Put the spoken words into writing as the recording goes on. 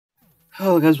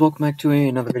Hello guys, welcome back to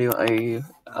another video.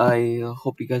 I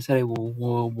hope you guys had a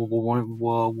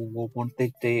wonderful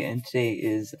day, and today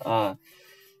is let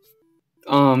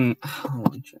me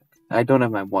check. I don't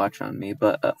have my watch on me,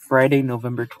 but Friday,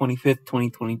 November 25th,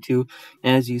 2022.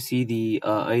 And as you see, the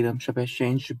item shop has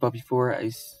changed. But before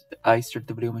I start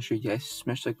the video, make sure you guys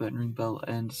smash the like button, ring bell,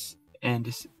 and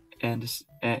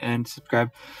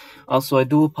subscribe. Also, I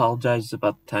do apologize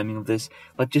about the timing of this.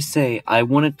 Let's just say I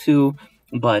wanted to,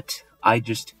 but I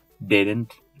just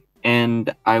didn't.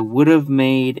 And I would have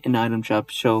made an item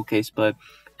shop showcase, but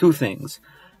two things.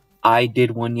 I did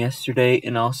one yesterday,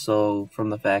 and also from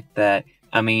the fact that,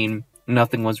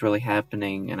 nothing was really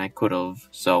happening, and I could have,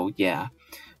 so yeah.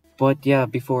 But yeah,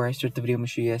 before I start the video, make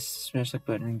sure you guys smash that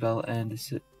button, ring bell, and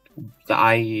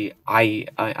I already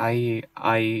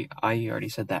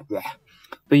said that.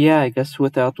 But yeah, I guess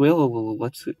without wheel,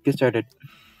 let's get started.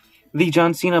 The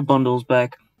John Cena bundle's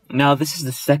back. Now, this is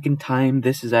the second time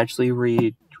this is actually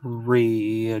returned,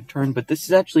 but this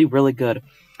is actually really good.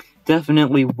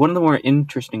 Definitely one of the more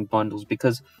interesting bundles,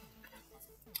 because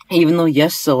even though,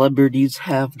 yes, celebrities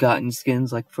have gotten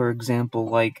skins, like, for example,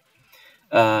 like,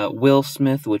 Will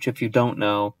Smith, which, if you don't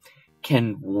know,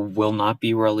 will not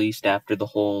be released after the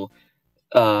whole,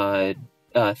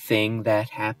 thing that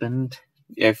happened.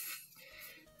 I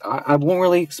won't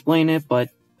really explain it, but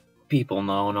people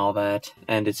know and all that,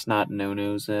 and it's not no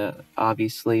news,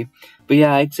 obviously. But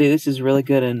yeah, I'd say this is really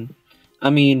good, and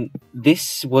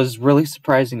this was really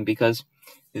surprising because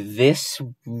this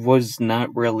was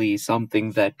not really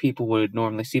something that people would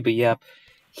normally see. But yeah,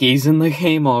 he's in the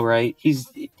game, all right.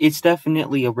 It's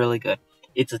definitely a really good.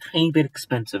 It's a tiny bit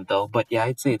expensive though, but yeah,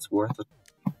 I'd say it's worth it.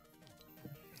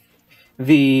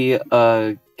 The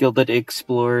Gilded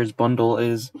Explorers bundle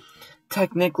is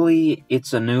technically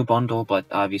it's a new bundle, but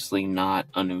obviously not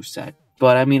a new set.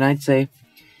 But I'd say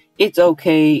it's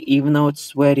okay, even though it's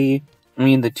sweaty.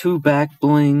 The 2 back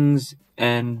blings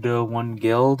and 1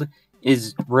 guild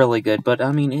is really good, but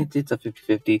it's a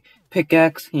 50-50.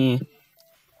 Pickaxe,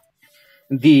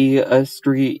 The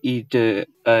Street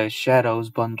Shadows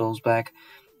bundle's back.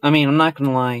 I'm not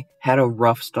gonna lie, had a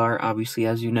rough start, obviously,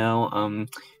 as you know.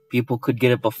 People could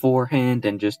get it beforehand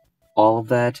and just all of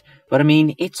that. But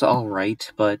it's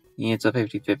alright, but yeah, it's a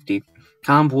 50-50.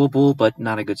 Comboable, but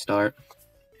not a good start.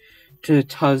 To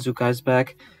Tazukai's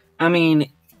back. I'm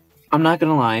not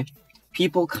gonna lie,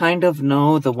 people kind of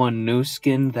know the one new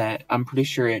skin that I'm pretty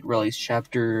sure it released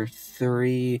chapter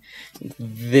 3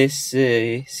 this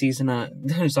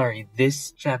season. Sorry,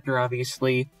 this chapter,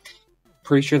 obviously.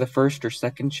 Pretty sure the first or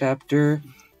second chapter,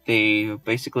 they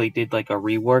basically did like a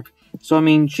rework. So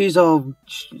she's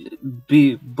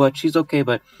but she's okay.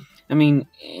 But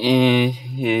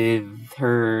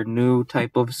her new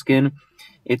type of skin,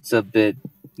 it's a bit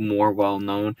more well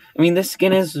known. This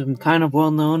skin is kind of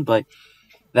well known, but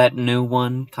that new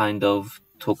one kind of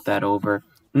took that over.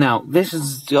 Now this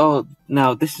is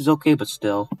okay, but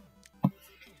still.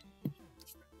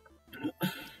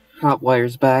 Hot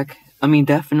Wire's back.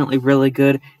 Definitely really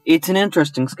good. It's an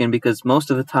interesting skin because most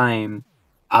of the time,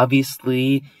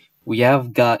 obviously, we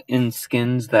have gotten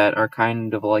skins that are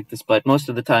kind of like this, but most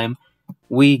of the time,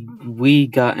 we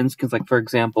gotten skins like, for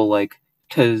example, like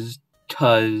Tazukai,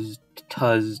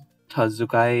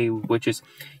 which is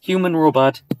human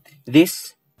robot.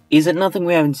 This isn't nothing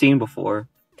we haven't seen before.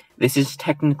 This is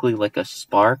technically like a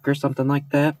spark or something like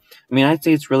that. I'd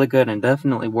say it's really good and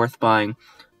definitely worth buying.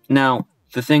 Now,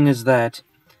 the thing is that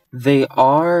they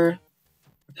are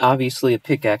obviously a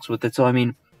pickaxe with it, so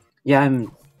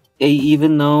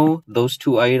even though those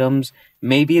 2 items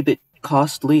may be a bit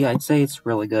costly, I'd say it's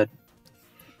really good.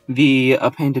 The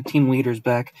Panda Team Leader's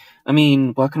back.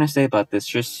 What can I say about this?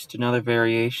 Just another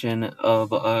variation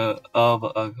of a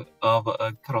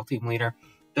Cuddle Team Leader.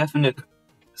 It's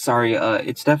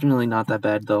definitely not that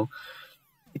bad though.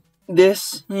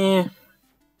 This,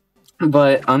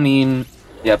 but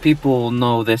yeah, people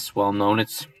know this well known.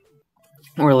 It's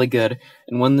really good.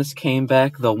 And when this came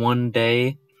back the one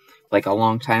day, like a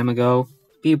long time ago,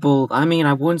 people, I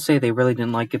wouldn't say they really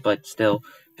didn't like it, but still,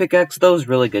 pickaxe, those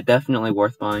really good. Definitely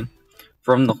worth buying.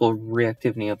 From the whole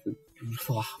reactivity of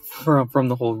from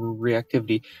the whole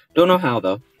reactivity. Don't know how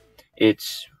though.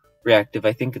 It's reactive.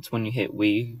 I think it's when you hit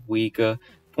weak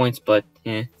points, but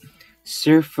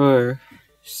Surfer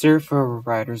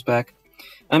Rider's back.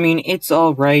 It's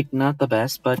alright, not the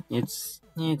best, but it's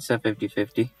a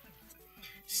 50-50.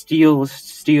 Steel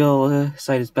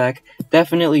Sight is back.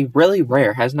 Definitely really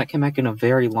rare. Has not come back in a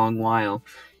very long while.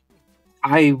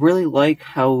 I really like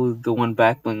how the one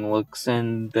back bling looks,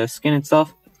 and the skin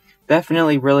itself,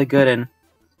 definitely really good, and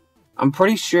I'm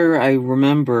pretty sure I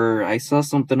remember I saw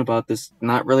something about this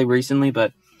not really recently,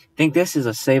 but I think this is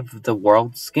a Save the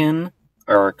World skin,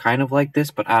 or kind of like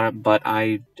this, but I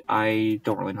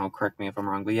don't really know. Correct me if I'm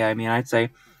wrong, but yeah, I mean, I'd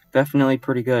say definitely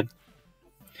pretty good.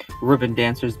 Ribbon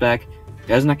Dancer's back. It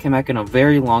hasn't come back in a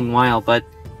very long while, but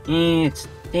it's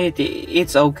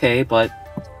okay. But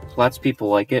lots of people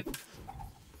like it.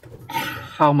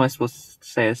 How am I supposed to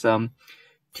say this?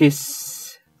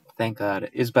 Kiss, thank God,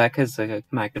 is back, has come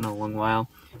back in a long while.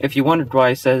 If you wondered why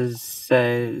I said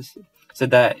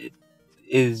that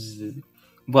is,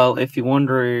 well, if you're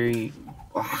wondering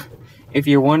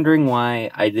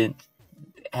why I didn't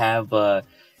have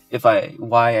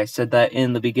why I said that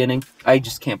in the beginning, I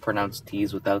just can't pronounce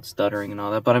T's without stuttering and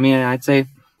all that. But I mean, I'd say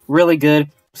really good,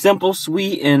 simple,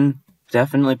 sweet, and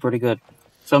definitely pretty good.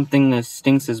 Something that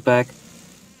stinks is back.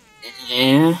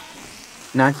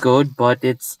 Not good, but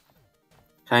it's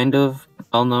kind of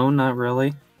well known, not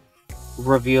really.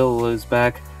 Reveal is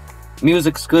back.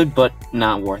 Music's good, but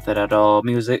not worth it at all.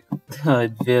 Music,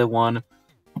 the one.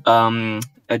 A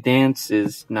dance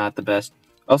is not the best.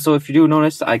 Also, if you do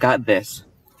notice, I got this.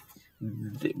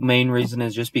 The main reason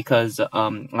is just because,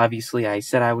 obviously I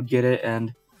said I would get it,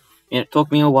 and it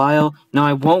took me a while. Now,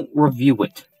 I won't review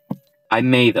it. I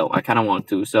may, though. I kind of want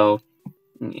to, so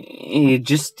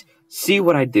just see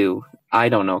what I do. I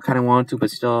don't know. Kind of want to,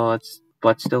 but still at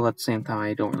the same time,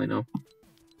 I don't really know.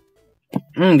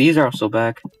 These are also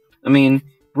back. I mean,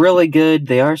 really good.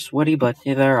 They are sweaty, but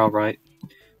yeah, they're alright.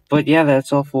 But yeah,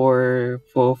 that's all for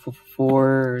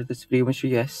this video. Make sure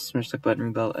you guys smash that button,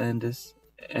 ring bell, and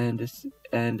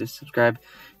subscribe.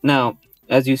 Now,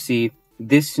 as you see,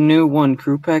 this new one,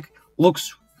 Crew Pack,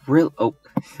 looks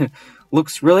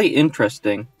looks really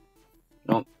interesting.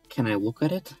 Oh, can I look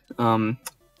at it?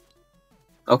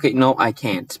 Okay, no, I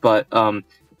can't. But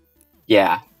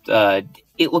yeah,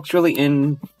 it looks really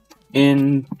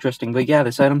interesting. But yeah,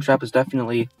 this item shop is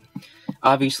definitely,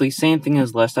 obviously, same thing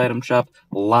as last item shop.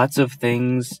 Lots of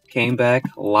things came back.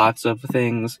 Lots of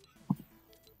things.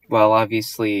 Well,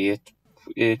 obviously,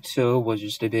 it was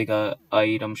just a big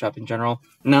item shop in general.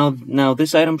 Now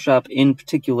this item shop in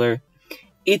particular,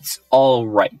 it's all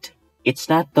right. It's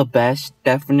not the best.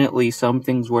 Definitely, some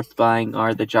things worth buying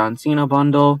are the John Cena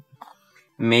bundle.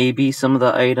 Maybe some of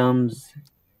the items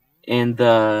in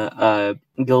the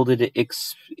Gilded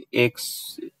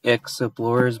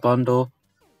Explorers bundle.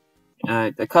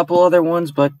 A couple other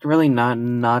ones, but really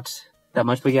not that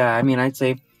much. But yeah, I mean, I'd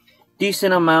say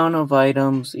decent amount of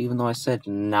items. Even though I said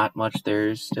not much,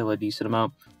 there's still a decent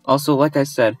amount. Also, like I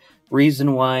said,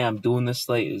 reason why I'm doing this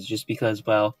late is just because,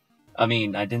 well, I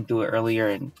mean, I didn't do it earlier,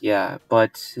 and yeah,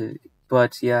 but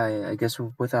yeah, I guess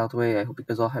without the way, I hope you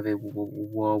guys all have a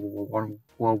wonderful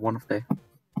day.